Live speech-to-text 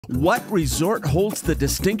What resort holds the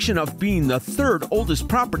distinction of being the third oldest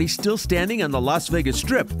property still standing on the Las Vegas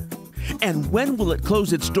Strip? And when will it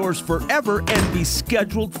close its doors forever and be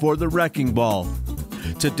scheduled for the wrecking ball?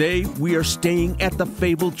 Today, we are staying at the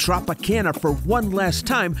fabled Tropicana for one last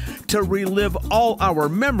time to relive all our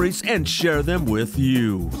memories and share them with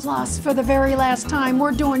you. Plus, for the very last time,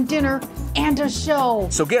 we're doing dinner and a show.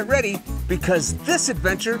 So get ready, because this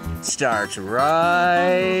adventure starts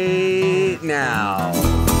right now.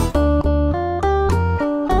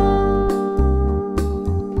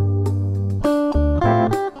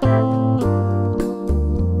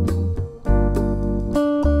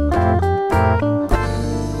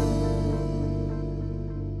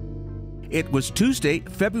 It was Tuesday,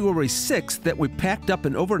 February 6th, that we packed up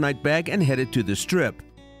an overnight bag and headed to the Strip.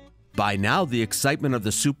 By now, the excitement of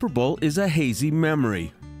the Super Bowl is a hazy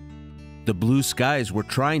memory. The blue skies were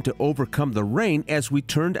trying to overcome the rain as we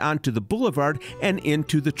turned onto the boulevard and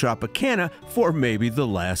into the Tropicana for maybe the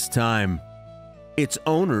last time. Its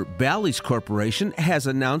owner, Bally's Corporation, has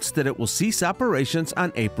announced that it will cease operations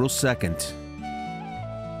on April 2nd.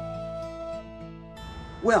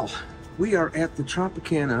 Well, we are at the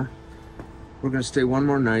Tropicana. We're going to stay one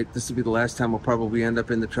more night. This will be the last time we'll probably end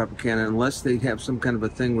up in the Tropicana, unless they have some kind of a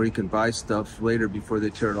thing where you can buy stuff later before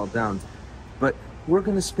they tear it all down. But we're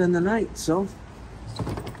going to spend the night, so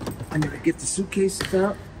I'm going to get the suitcases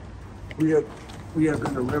out. We are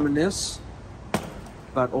going to reminisce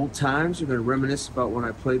about old times. We're going to reminisce about when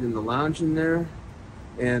I played in the lounge in there,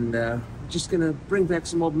 and just going to bring back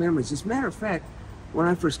some old memories. As a matter of fact, when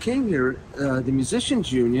I first came here, the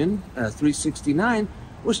Musicians Union, 369,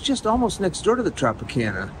 was just almost next door to the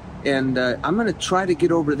Tropicana. And I'm going to try to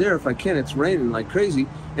get over there if I can. It's raining like crazy.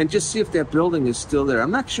 And just see if that building is still there.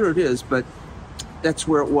 I'm not sure it is, but that's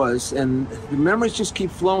where it was. And the memories just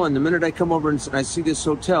keep flowing the minute I come over and I see this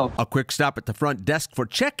hotel. A quick stop at the front desk for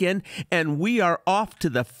check-in, and we are off to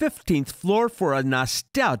the 15th floor for a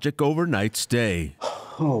nostalgic overnight stay.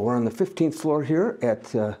 Oh, we're on the 15th floor here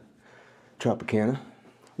at Tropicana.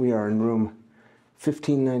 We are in room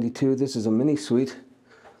 1592. This is a mini suite.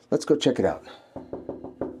 Let's go check it out.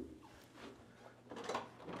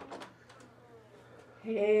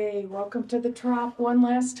 Hey, welcome to the Trop one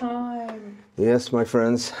last time. Yes, my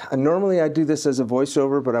friends. Normally I do this as a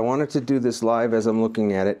voiceover, but I wanted to do this live as I'm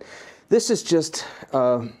looking at it. This is just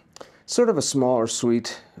sort of a smaller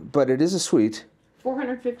suite, but it is a suite.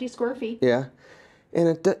 450 square feet. Yeah, and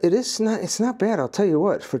it's not bad. I'll tell you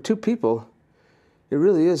what. For two people, it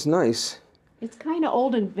really is nice. It's kind of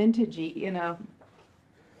old and vintagey, you know.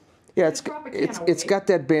 Yeah, it's got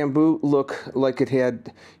that bamboo look like it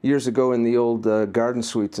had years ago in the old garden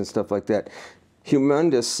suites and stuff like that.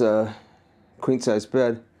 Humongous queen-size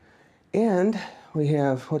bed. And we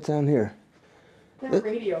have, what's down here? That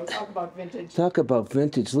radio, talk about vintage. Talk about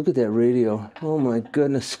vintage. Look at that radio. Oh my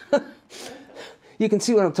goodness. You can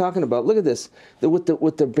see what I'm talking about. Look at this.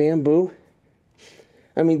 With the bamboo.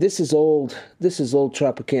 I mean, this is old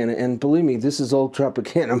Tropicana. And believe me, this is old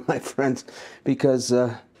Tropicana, my friends, because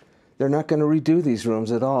they're not going to redo these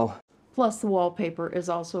rooms at all. Plus, the wallpaper is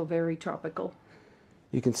also very tropical.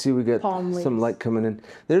 You can see we got some light coming in.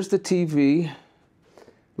 There's the TV,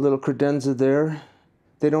 little credenza there.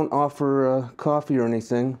 They don't offer coffee or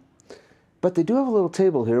anything, but they do have a little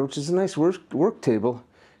table here, which is a nice work table.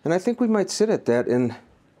 And I think we might sit at that and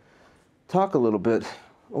talk a little bit.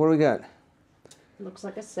 What do we got? Looks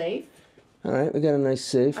like a safe. All right, we got a nice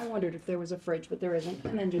safe. I wondered if there was a fridge, but there isn't.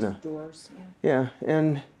 And then just drawers. Yeah,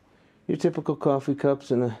 and your typical coffee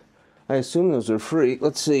cups, and I assume those are free.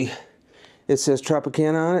 Let's see. It says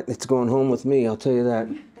Tropicana on it. It's going home with me, I'll tell you that.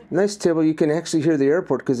 Nice table. You can actually hear the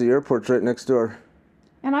airport because the airport's right next door.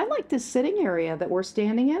 And I like this sitting area that we're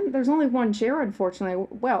standing in. There's only one chair, unfortunately.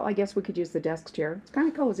 Well, I guess we could use the desk chair. It's kind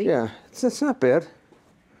of cozy. Yeah, it's not bad.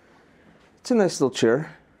 It's a nice little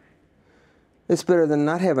chair. It's better than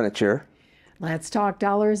not having a chair. Let's talk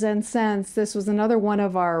dollars and cents. This was another one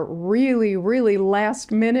of our really, really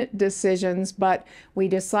last-minute decisions, but we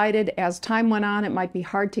decided as time went on, it might be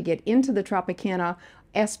hard to get into the Tropicana,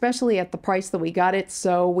 especially at the price that we got it,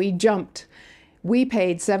 so we jumped. We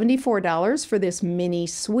paid $74 for this mini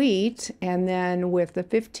suite, and then with the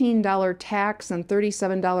 $15 tax and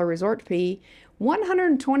 $37 resort fee,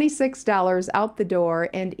 $126 out the door,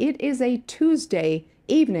 and it is a Tuesday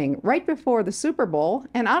evening right before the Super Bowl.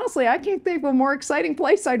 And honestly, I can't think of a more exciting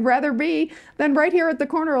place I'd rather be than right here at the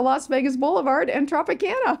corner of Las Vegas Boulevard and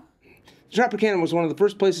Tropicana. Tropicana was one of the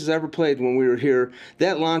first places I ever played when we were here.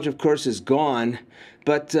 That lounge, of course, is gone,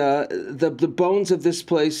 but the bones of this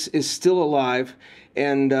place is still alive.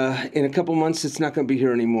 And in a couple months, it's not going to be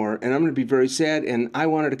here anymore. And I'm going to be very sad. And I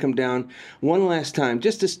wanted to come down one last time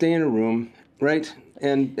just to stay in a room, right?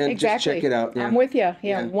 And Exactly. just check it out. Yeah. I'm with you.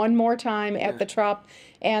 Yeah, one more time at the Trop.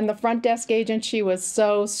 And the front desk agent, she was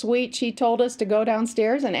so sweet. She told us to go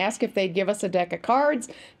downstairs and ask if they'd give us a deck of cards.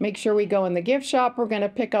 Make sure we go in the gift shop. We're going to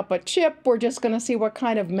pick up a chip. We're just going to see what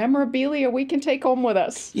kind of memorabilia we can take home with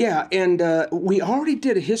us. Yeah, and we already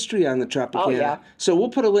did a history on the Tropicana. Oh, yeah. So we'll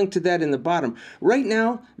put a link to that in the bottom. Right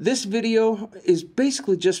now, this video is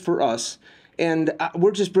basically just for us. And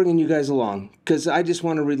we're just bringing you guys along because I just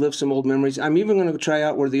want to relive some old memories. I'm even going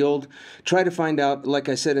to try to find out, like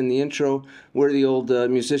I said in the intro, where the old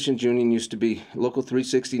Musicians Union used to be, Local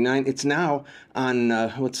 369. It's now on,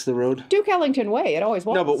 what's the road? Duke Ellington Way. It always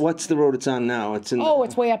was. No, but what's the road it's on now? It's in.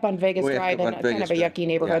 It's way up on Vegas Drive in kind of a yucky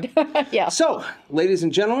neighborhood. Yeah. Yeah. So, ladies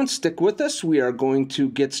and gentlemen, stick with us. We are going to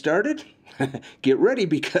get started. Get ready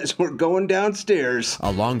because we're going downstairs.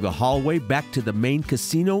 Along the hallway back to the main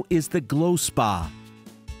casino is the Glow Spa.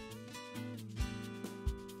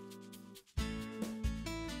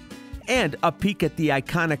 And a peek at the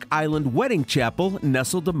iconic island wedding chapel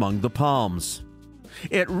nestled among the palms.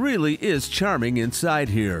 It really is charming inside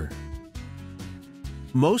here.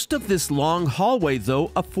 Most of this long hallway,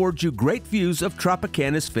 though, affords you great views of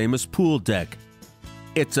Tropicana's famous pool deck.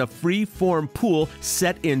 It's a free-form pool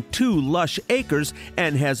set in 2 lush acres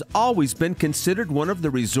and has always been considered one of the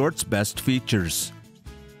resort's best features.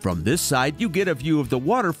 From this side, you get a view of the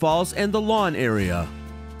waterfalls and the lawn area.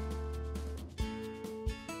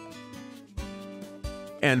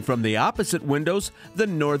 And from the opposite windows, the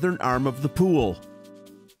northern arm of the pool,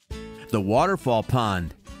 the waterfall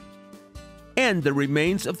pond, and the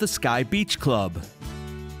remains of the Sky Beach Club.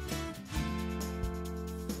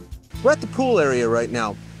 We're at the pool area right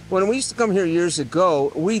now. When we used to come here years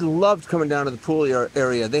ago, we loved coming down to the pool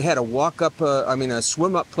area. They had a walk-up, a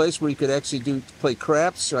swim-up place where you could actually play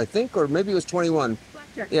craps, I think, or maybe it was 21.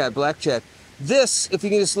 Blackjack. Yeah, blackjack. This, if you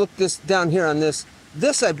can just look this down here on this,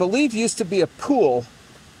 I believe used to be a pool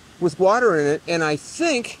with water in it, and I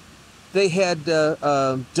think they had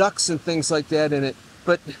ducks and things like that in it.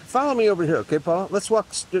 But follow me over here, okay, Paul? Let's walk,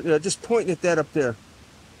 just pointing at that up there.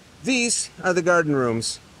 These are the garden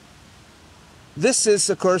rooms. This is,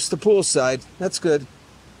 of course, the pool side. That's good.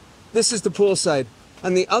 This is the pool side.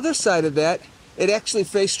 On the other side of that, it actually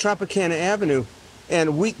faced Tropicana Avenue.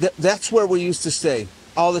 And that's where we used to stay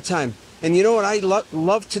all the time. And you know what I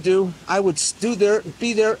love to do? I would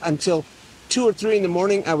be there until 2 or 3 in the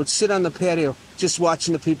morning. I would sit on the patio just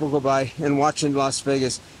watching the people go by and watching Las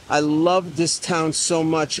Vegas. I love this town so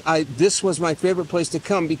much. This was my favorite place to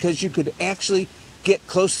come because you could actually get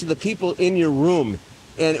close to the people in your room.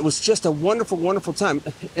 And it was just a wonderful, wonderful time.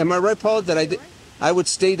 Am I right, Paula, that I would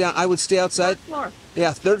stay outside? 3rd floor.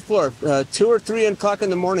 Yeah, 3rd floor, 2 or 3 o'clock in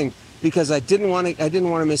the morning, because I didn't want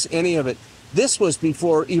to miss any of it. This was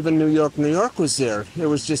before even New York was there. It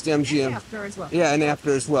was just MGM. And after as well. Yeah, and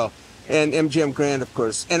after as well. And MGM Grand, of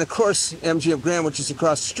course. And of course, MGM Grand, which is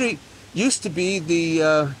across the street, used to be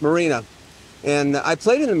the marina. And I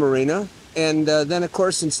played in the marina. And then, of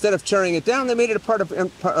course, instead of tearing it down, they made it a part of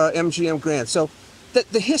MGM Grand. So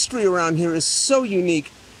the history around here is so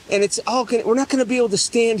unique, and it's all we're not going to be able to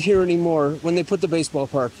stand here anymore when they put the baseball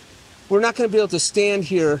park. We're not going to be able to stand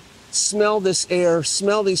here, smell this air,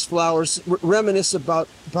 smell these flowers, reminisce about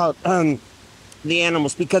the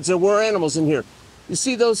animals, because there were animals in here. You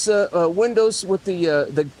see those windows with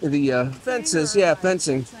the fences? Yeah,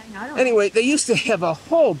 fencing. Anyway, they used to have a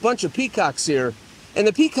whole bunch of peacocks here, and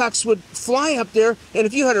the peacocks would fly up there, and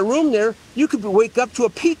if you had a room there, you could wake up to a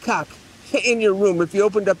peacock in your room if you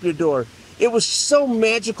opened up your door. It was so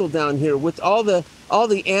magical down here with all the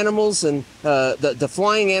animals and the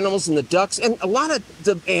flying animals and the ducks, and a lot of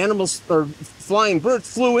the animals or flying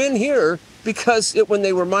birds flew in here because when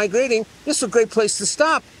they were migrating, this was a great place to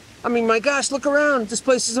stop. I mean, my gosh, look around. This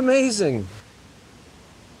place is amazing.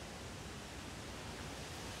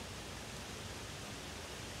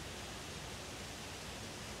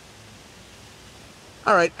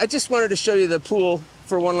 All right, I just wanted to show you the pool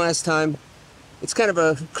for one last time. It's kind of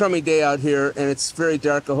a crummy day out here, and it's very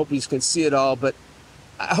dark. I hope you can see it all, but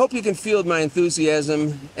I hope you can feel my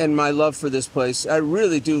enthusiasm and my love for this place. I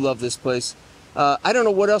really do love this place. I don't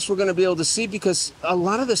know what else we're going to be able to see because a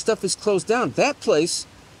lot of the stuff is closed down. That place,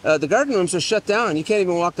 the garden rooms are shut down. You can't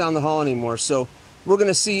even walk down the hall anymore. So we're going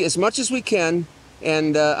to see as much as we can,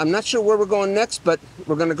 and I'm not sure where we're going next, but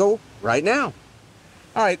we're going to go right now.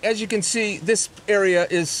 All right, as you can see, this area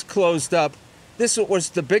is closed up. This was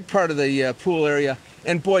the big part of the pool area.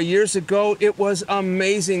 And boy, years ago, it was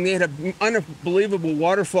amazing. They had an unbelievable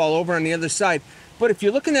waterfall over on the other side. But if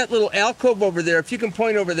you look in that little alcove over there, if you can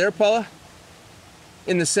point over there, Paula,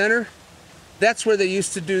 in the center, that's where they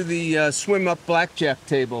used to do the swim up blackjack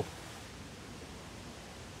table.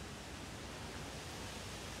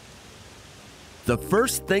 The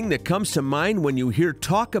first thing that comes to mind when you hear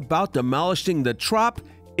talk about demolishing the Trop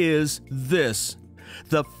is this: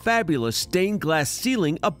 the fabulous stained glass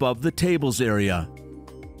ceiling above the tables area.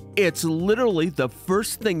 It's literally the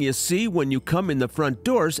first thing you see when you come in the front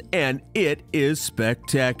doors, and it is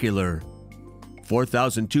spectacular.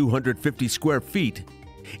 4,250 square feet,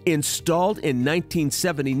 installed in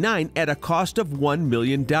 1979 at a cost of $1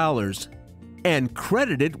 million, and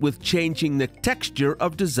credited with changing the texture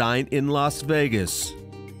of design in Las Vegas.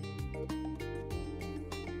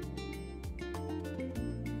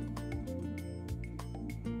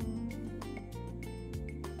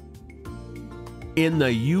 In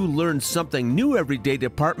the You Learn Something New Every Day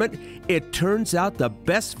department, it turns out the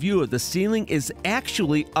best view of the ceiling is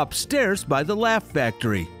actually upstairs by the Laugh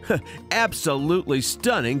Factory. Absolutely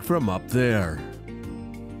stunning from up there.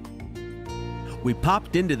 We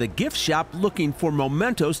popped into the gift shop looking for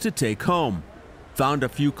mementos to take home. Found a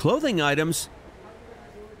few clothing items,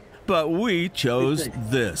 but we chose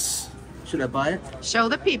this. Should I buy it? Show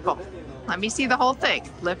the people. Let me see the whole thing.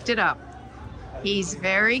 Lift it up. He's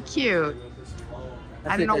very cute.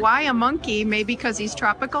 I don't know why a monkey, maybe because he's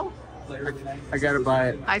tropical? I gotta buy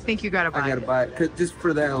it. I think you gotta buy it. I gotta buy it, 'cause just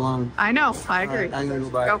for that alone. I know, I agree. Right, I'm gonna go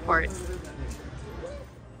buy it. Go for it.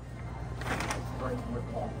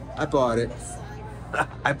 I bought it.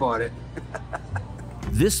 I bought it.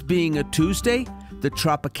 This being a Tuesday, the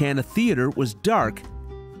Tropicana Theater was dark,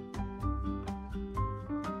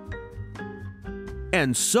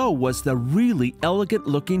 and so was the really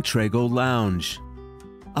elegant-looking Trago Lounge.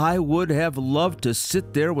 I would have loved to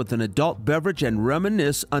sit there with an adult beverage and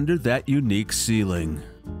reminisce under that unique ceiling.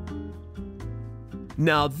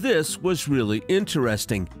 Now this was really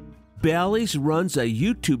interesting. Bally's runs a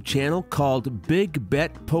YouTube channel called Big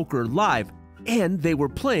Bet Poker Live, and they were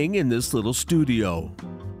playing in this little studio.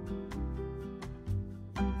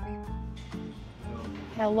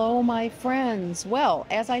 Hello, my friends. Well,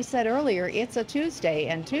 as I said earlier, it's a Tuesday,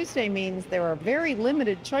 and Tuesday means there are very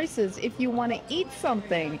limited choices if you want to eat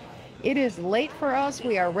something. It is late for us.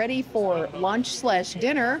 We are ready for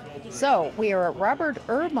lunch/dinner. So we are at Robert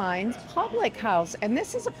Irvine's Public House, and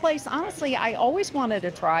this is a place, honestly, I always wanted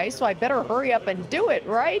to try, so I better hurry up and do it,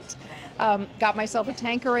 right? Got myself a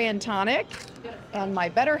Tanqueray and tonic, and my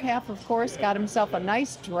better half, of course, got himself a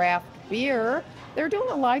nice draft beer. They're doing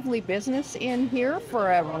a lively business in here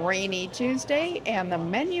for a rainy Tuesday, and the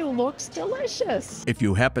menu looks delicious. If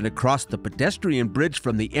you happen to cross the pedestrian bridge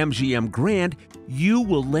from the MGM Grand, you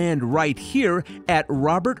will land right here at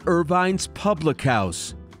Robert Irvine's Public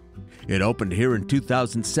House. It opened here in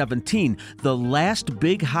 2017, the last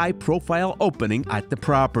big high-profile opening at the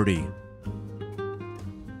property.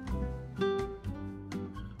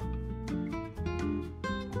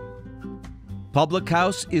 Public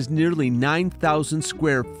House is nearly 9,000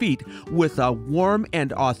 square feet with a warm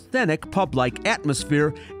and authentic pub-like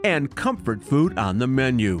atmosphere and comfort food on the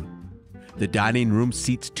menu. The dining room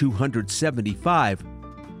seats 275,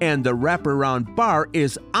 and the wraparound bar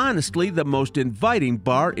is honestly the most inviting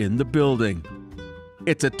bar in the building.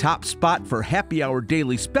 It's a top spot for happy hour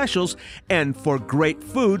daily specials and for great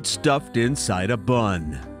food stuffed inside a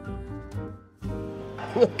bun.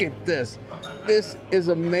 Look at this. This is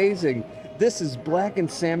amazing. This is blackened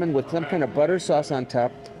salmon with some kind of butter sauce on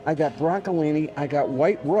top. I got broccolini. I got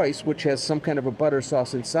white Royce, which has some kind of a butter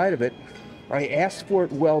sauce inside of it. I asked for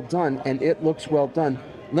it well done, and it looks well done.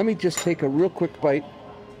 Let me just take a real quick bite,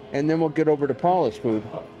 and then we'll get over to Paula's food.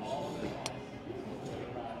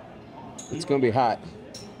 It's going to be hot.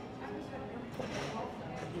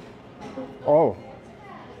 Oh,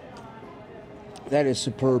 that is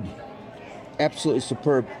superb. Absolutely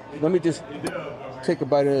superb. Let me just take a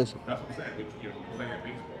bite of this.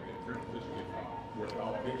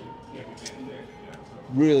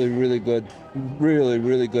 Really, really good. Really,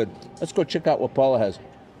 really good. Let's go check out what Paula has.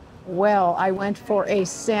 Well, I went for a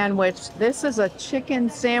sandwich. This is a chicken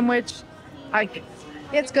sandwich.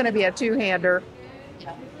 It's going to be a two-hander.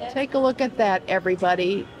 Take a look at that,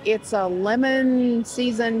 everybody. It's a lemon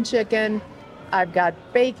seasoned chicken. I've got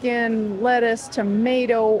bacon, lettuce,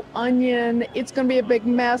 tomato, onion. It's going to be a big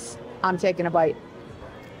mess. I'm taking a bite.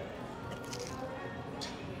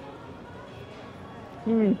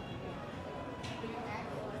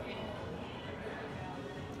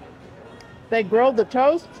 They grilled the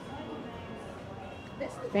toast.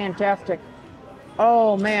 Fantastic.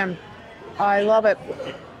 Oh man, I love it.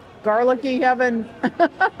 Garlicky heaven.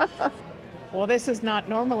 Well, this is not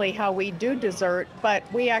normally how we do dessert, but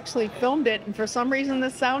we actually filmed it, and for some reason the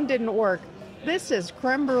sound didn't work. This is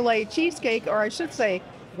creme brulee cheesecake, or I should say,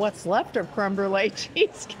 what's left of creme brulee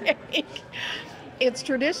cheesecake. It's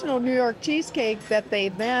traditional New York cheesecake that they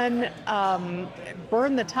then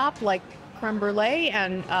burn the top like creme brulee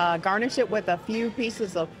and garnish it with a few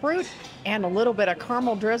pieces of fruit and a little bit of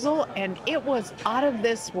caramel drizzle, and it was out of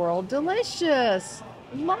this world delicious.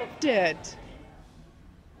 Loved it.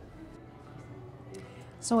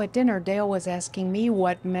 So at dinner, Dale was asking me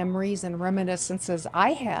what memories and reminiscences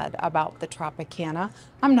I had about the Tropicana.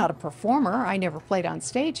 I'm not a performer. I never played on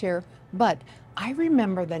stage here, but I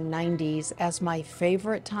remember the 90s as my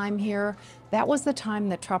favorite time here. That was the time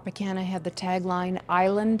that Tropicana had the tagline,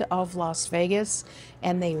 Island of Las Vegas,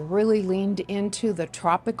 and they really leaned into the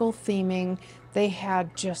tropical theming. They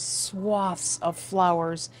had just swaths of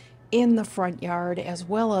flowers in the front yard as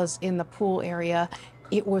well as in the pool area.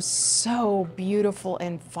 It was so beautiful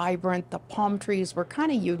and vibrant. The palm trees were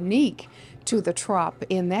kind of unique to the Trop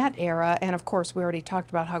in that era. And of course, we already talked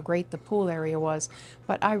about how great the pool area was,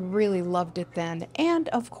 but I really loved it then. And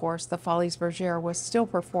of course, the Folies Bergère was still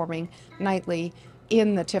performing nightly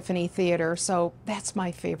in the Tiffany Theater. So that's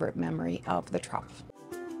my favorite memory of the Trop.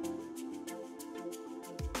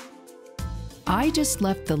 I just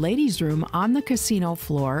left the ladies' room on the casino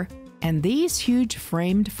floor, and these huge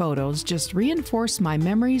framed photos just reinforce my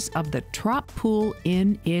memories of the Trop pool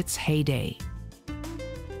in its heyday.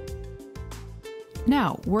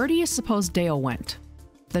 Now, where do you suppose Dale went?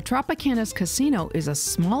 The Tropicana's casino is a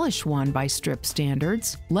smallish one by Strip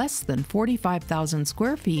standards, less than 45,000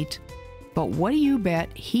 square feet, but what do you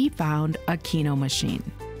bet he found a Keno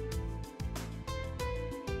machine?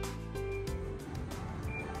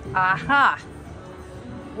 Aha!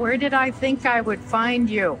 Where did I think I would find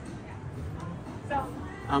you?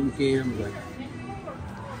 I'm gambling.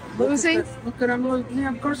 Losing? Look at I'm losing.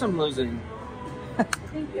 Yeah, of course I'm losing.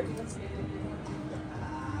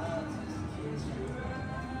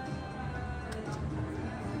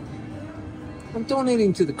 I'm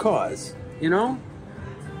donating to the cause, you know?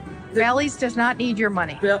 Bally's does not need your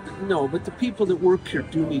money. Well, no, but the people that work here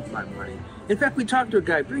do need my money. In fact, we talked to a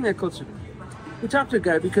guy. Bring that closer. We talked to a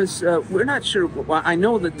guy because we're not sure. Well, I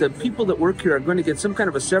know that the people that work here are going to get some kind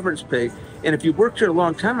of a severance pay, and if you worked here a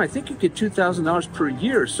long time, I think you get $2,000 per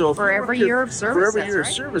year. So for every year of service. For every year of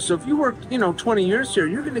service. So if you work, 20 years here,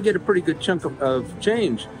 you're going to get a pretty good chunk of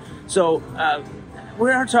change. So we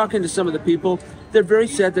are talking to some of the people. They're very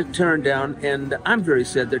sad they're turned down, and I'm very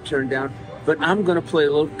sad they're turned down. But I'm going to play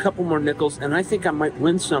a couple more nickels, and I think I might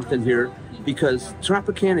win something here because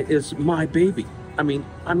Tropicana is my baby. I mean,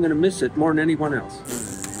 I'm going to miss it more than anyone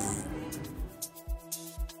else.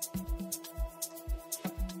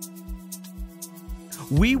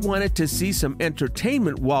 We wanted to see some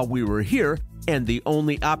entertainment while we were here, and the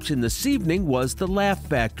only option this evening was the Laugh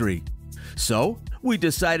Factory. So, we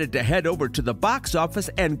decided to head over to the box office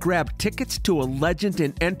and grab tickets to a legend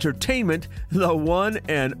in entertainment, the one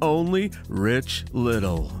and only Rich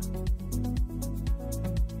Little.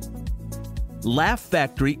 Laugh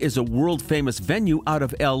Factory is a world-famous venue out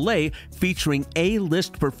of LA featuring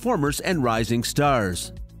A-list performers and rising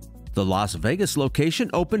stars. The Las Vegas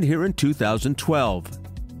location opened here in 2012.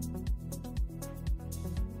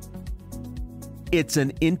 It's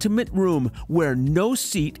an intimate room where no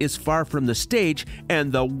seat is far from the stage,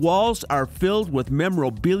 and the walls are filled with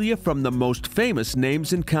memorabilia from the most famous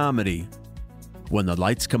names in comedy. When the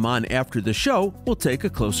lights come on after the show, we'll take a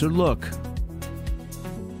closer look.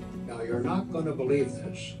 Now, you're not going to believe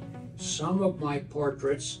this. Some of my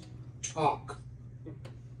portraits talk.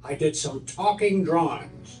 I did some talking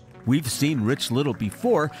drawings. We've seen Rich Little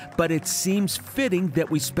before, but it seems fitting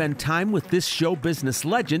that we spend time with this show business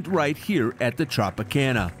legend right here at the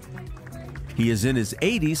Tropicana. He is in his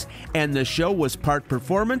 80s, and the show was part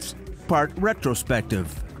performance, part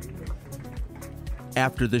retrospective.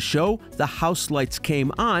 After the show, the house lights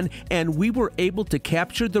came on, and we were able to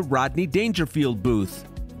capture the Rodney Dangerfield booth.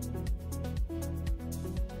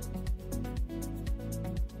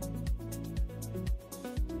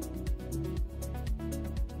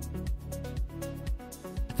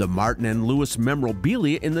 The Martin and Lewis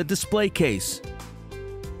memorabilia in the display case.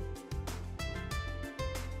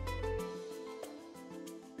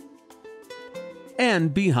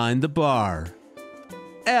 And behind the bar.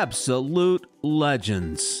 Absolute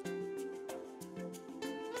legends.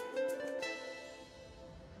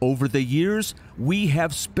 Over the years, we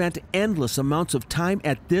have spent endless amounts of time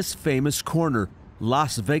at this famous corner,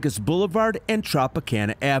 Las Vegas Boulevard and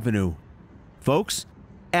Tropicana Avenue. Folks,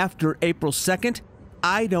 after April 2nd,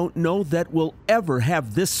 I don't know that we'll ever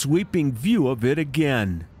have this sweeping view of it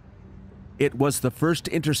again. It was the first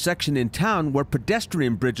intersection in town where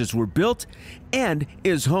pedestrian bridges were built and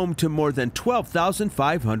is home to more than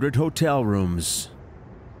 12,500 hotel rooms.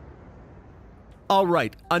 All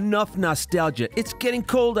right, enough nostalgia. It's getting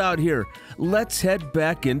cold out here. Let's head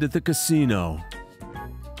back into the casino.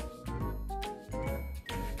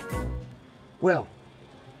 Well,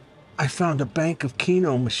 I found a bank of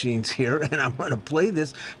Keno machines here, and I'm going to play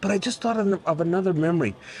this, but I just thought of another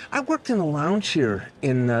memory. I worked in a lounge here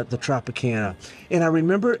in the Tropicana, and I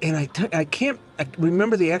remember, and I can't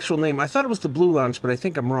remember the actual name. I thought it was the Blue Lounge, but I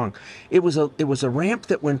think I'm wrong. It was a ramp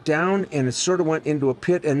that went down, and it sort of went into a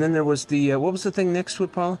pit, and then there was the, what was the thing next to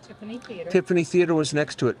it, Paula? Tiffany Theater. Tiffany Theater was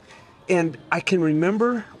next to it. And I can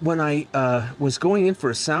remember when I was going in for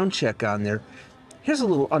a sound check on there. Here's a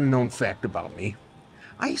little unknown fact about me.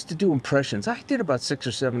 I used to do impressions. I did about 6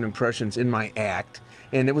 or 7 impressions in my act,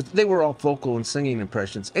 and they were all vocal and singing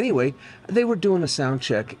impressions. Anyway, they were doing a sound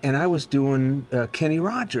check, and I was doing Kenny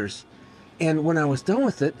Rogers. And when I was done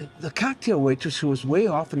with it, the cocktail waitress, who was way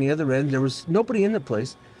off on the other end, there was nobody in the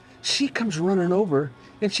place, she comes running over,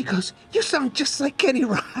 and she goes, "You sound just like Kenny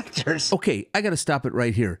Rogers." Okay, I gotta stop it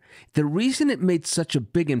right here. The reason it made such a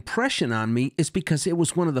big impression on me is because it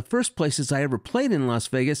was one of the first places I ever played in Las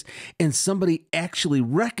Vegas, and somebody actually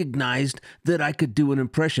recognized that I could do an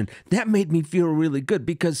impression. That made me feel really good,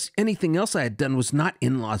 because anything else I had done was not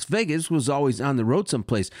in Las Vegas, was always on the road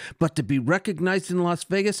someplace. But to be recognized in Las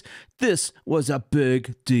Vegas, this was a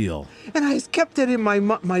big deal. And I kept it in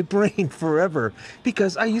my brain forever,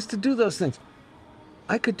 because I used to do those things.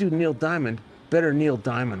 I could do Neil Diamond better, Neil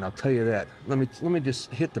Diamond, I'll tell you that. Let me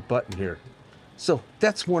just hit the button here. So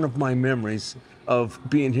that's one of my memories of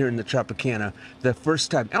being here in the Tropicana the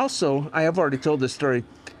first time. Also, I have already told this story.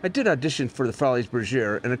 I did audition for the Folies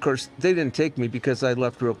Bergère, and of course they didn't take me because I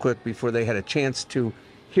left real quick before they had a chance to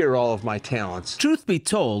hear all of my talents. Truth be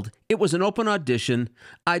told, it was an open audition.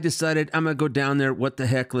 I decided I'm going to go down there. What the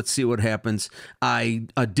heck? Let's see what happens. I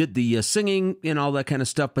did the singing and all that kind of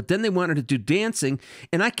stuff, but then they wanted to do dancing,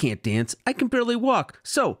 and I can't dance. I can barely walk.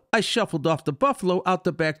 So I shuffled off the Buffalo out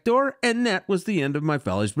the back door, and that was the end of my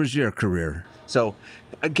Folies Bergère career. So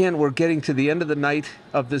again, we're getting to the end of the night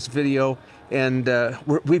of this video, and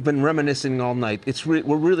we've been reminiscing all night. We're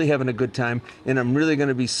really having a good time, and I'm really going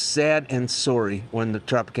to be sad and sorry when the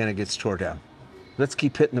Tropicana gets tore down. Let's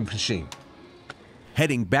keep hitting the machine.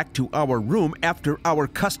 Heading back to our room after our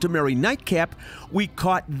customary nightcap, we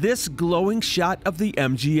caught this glowing shot of the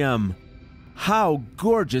MGM. How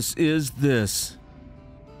gorgeous is this?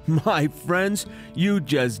 My friends, you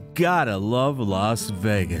just gotta love Las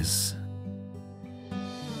Vegas.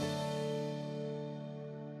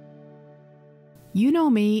 You know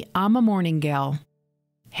me, I'm a morning gal.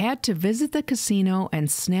 Had to visit the casino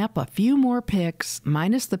and snap a few more pics,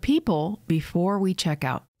 minus the people, before we check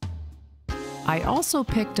out. I also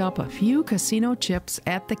picked up a few casino chips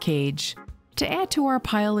at the cage to add to our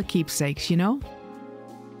pile of keepsakes, you know?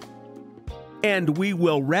 And we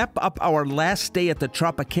will wrap up our last day at the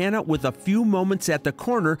Tropicana with a few moments at the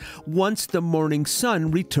corner once the morning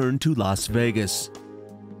sun returned to Las Vegas.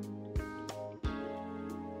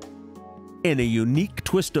 In a unique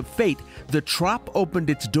twist of fate, the Trop opened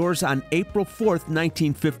its doors on April 4th,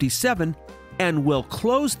 1957, and will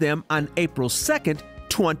close them on April 2nd,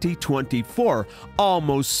 2024,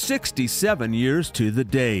 almost 67 years to the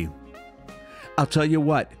day. I'll tell you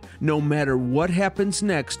what, no matter what happens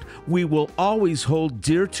next, we will always hold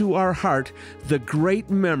dear to our heart the great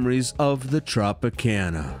memories of the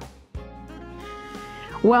Tropicana.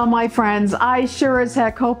 Well, my friends, I sure as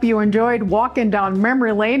heck hope you enjoyed walking down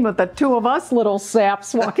memory lane with the two of us little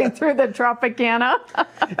saps walking through the Tropicana.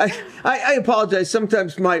 I apologize.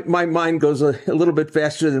 Sometimes my mind goes a little bit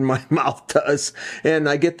faster than my mouth does, and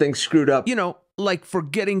I get things screwed up. You know, like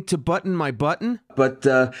forgetting to button my button. But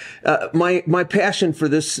my passion for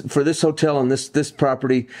this hotel and this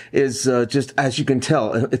property is just, as you can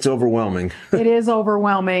tell, it's overwhelming. It is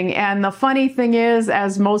overwhelming. And the funny thing is,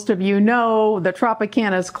 as most of you know, the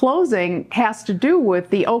Tropicana's closing has to do with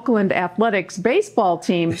the Oakland Athletics baseball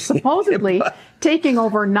team supposedly taking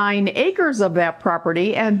over 9 acres of that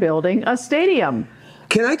property and building a stadium.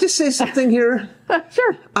 Can I just say something here?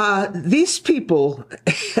 Sure. These people,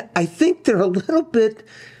 I think they're a little bit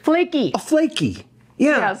flaky. Flaky.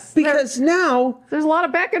 Yeah, yes, because now there's a lot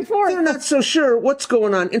of back and forth. They're not so sure what's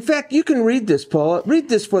going on. In fact, you can read this, Paula. Read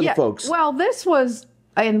this for the folks. Well, this was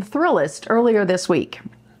in Thrillist earlier this week.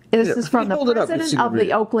 This is from the president of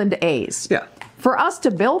the Oakland A's. Yeah. For us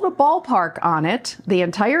to build a ballpark on it, the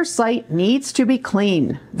entire site needs to be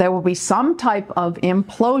clean. There will be some type of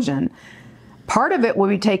implosion. Part of it will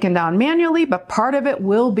be taken down manually, but part of it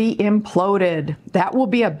will be imploded. That will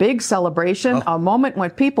be a big celebration, a moment when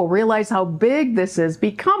people realize how big this is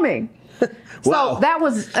becoming. Wow. So that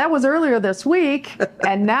was earlier this week,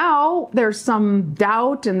 and now there's some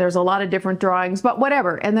doubt, and there's a lot of different drawings, but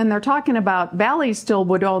whatever. And then they're talking about Bally still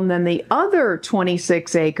would own then the other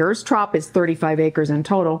 26 acres. Trop is 35 acres in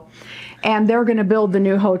total. And they're going to build the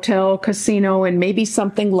new hotel, casino, and maybe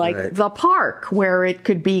something like the park, where it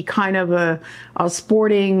could be kind of a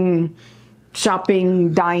sporting,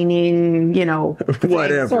 shopping, dining, you know,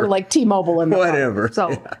 whatever, sort of like T-Mobile in the whatever. Park.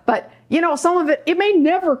 So, but you know, some of it may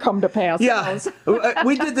never come to pass. Yeah,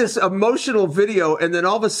 we did this emotional video, and then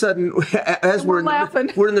all of a sudden, as we're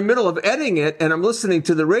in the middle of editing it, and I'm listening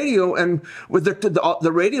to the radio, and with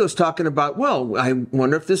the radio's talking about, well, I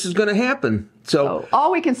wonder if this is going to happen. So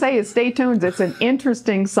all we can say is stay tuned. It's an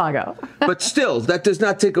interesting saga. But still, that does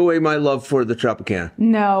not take away my love for the Tropicana.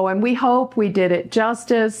 No, and we hope we did it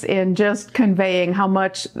justice in just conveying how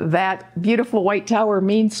much that beautiful white tower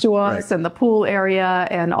means to us, and the pool area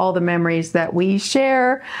and all the memories that we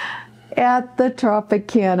share at the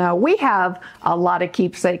Tropicana. We have a lot of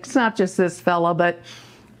keepsakes, not just this fella, but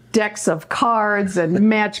decks of cards and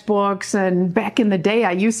matchbooks, and back in the day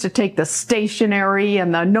I used to take the stationery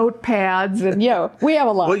and the notepads, and we have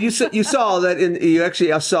a lot. Well, you saw that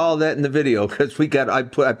I saw that in the video, because I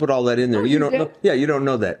put all that in there. You don't know, you don't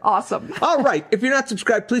know that. Awesome. All right, if you're not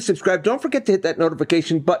subscribed, please subscribe. Don't forget to hit that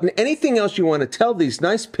notification button. Anything else you want to tell these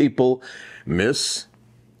nice people, Miss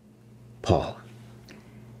Paul?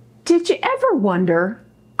 Did you ever wonder,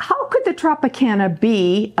 how could the Tropicana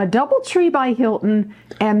be a DoubleTree by Hilton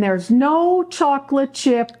and there's no chocolate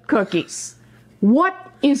chip cookies?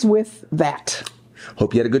 What is with that?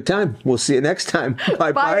 Hope you had a good time. We'll see you next time.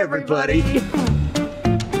 Bye, everybody.